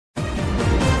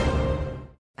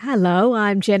Hello,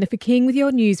 I'm Jennifer King with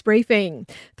your news briefing.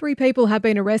 3 people have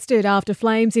been arrested after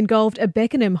flames engulfed a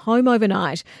Beckenham home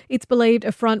overnight. It's believed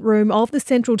a front room of the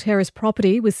Central Terrace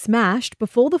property was smashed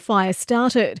before the fire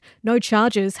started. No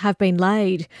charges have been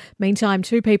laid. Meantime,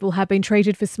 2 people have been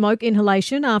treated for smoke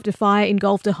inhalation after fire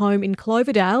engulfed a home in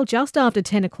Cloverdale just after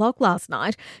 10 o'clock last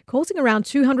night, causing around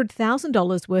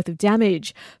 $200,000 worth of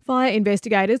damage. Fire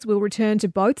investigators will return to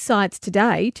both sites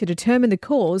today to determine the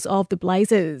cause of the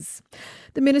blazes.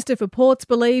 The Minister for Ports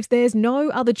believes there's no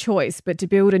other choice but to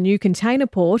build a new container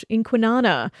port in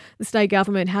Kwinana. The state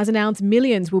government has announced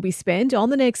millions will be spent on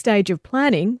the next stage of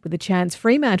planning, with a chance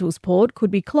Fremantle's port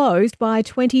could be closed by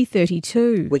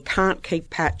 2032. We can't keep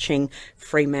patching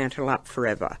Fremantle up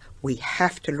forever. We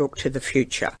have to look to the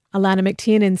future. Alana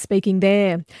McTiernan speaking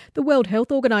there. The World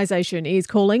Health Organisation is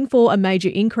calling for a major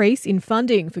increase in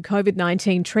funding for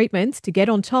COVID-19 treatments to get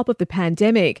on top of the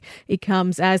pandemic. It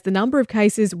comes as the number of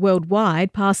cases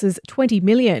worldwide passes 20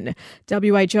 million.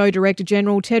 WHO Director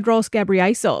General Tedros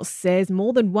Ghebreyesus says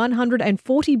more than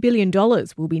 $140 billion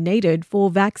will be needed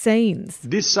for vaccines.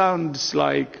 This sounds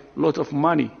like a lot of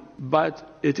money,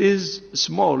 but it is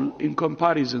small in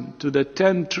comparison to the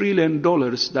 $10 trillion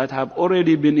that have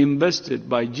already been invested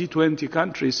by G20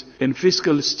 countries in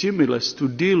fiscal stimulus to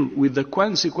deal with the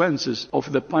consequences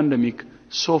of the pandemic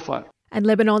so far. And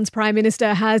Lebanon's Prime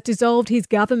Minister has dissolved his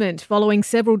government following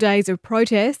several days of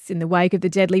protests in the wake of the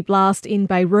deadly blast in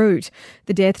Beirut.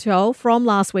 The death toll from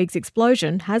last week's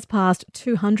explosion has passed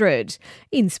 200.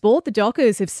 In sport, the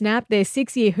Dockers have snapped their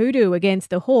 6-year hoodoo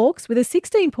against the Hawks with a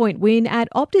 16-point win at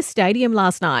Optus Stadium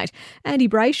last night. Andy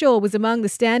Brayshaw was among the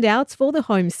standouts for the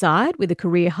home side with a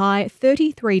career-high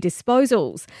 33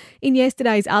 disposals. In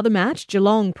yesterday's other match,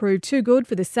 Geelong proved too good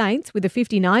for the Saints with a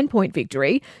 59-point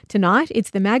victory. Tonight, it's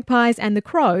the Magpies and the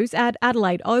Crows at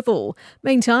Adelaide Oval.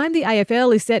 Meantime, the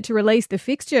AFL is set to release the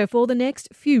fixture for the next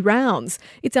few rounds.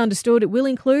 It's understood it will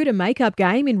include a make-up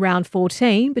game in round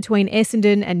 14 between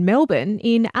Essendon and Melbourne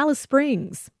in Alice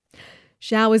Springs.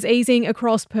 Showers easing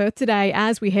across Perth today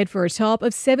as we head for a top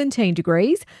of 17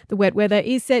 degrees. The wet weather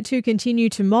is set to continue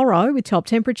tomorrow with top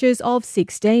temperatures of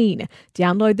 16.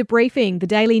 Download The Briefing, the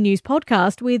daily news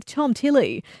podcast with Tom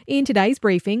Tilley. In today's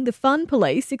briefing, the fun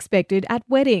police expected at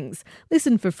weddings.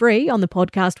 Listen for free on the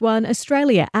Podcast One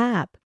Australia app.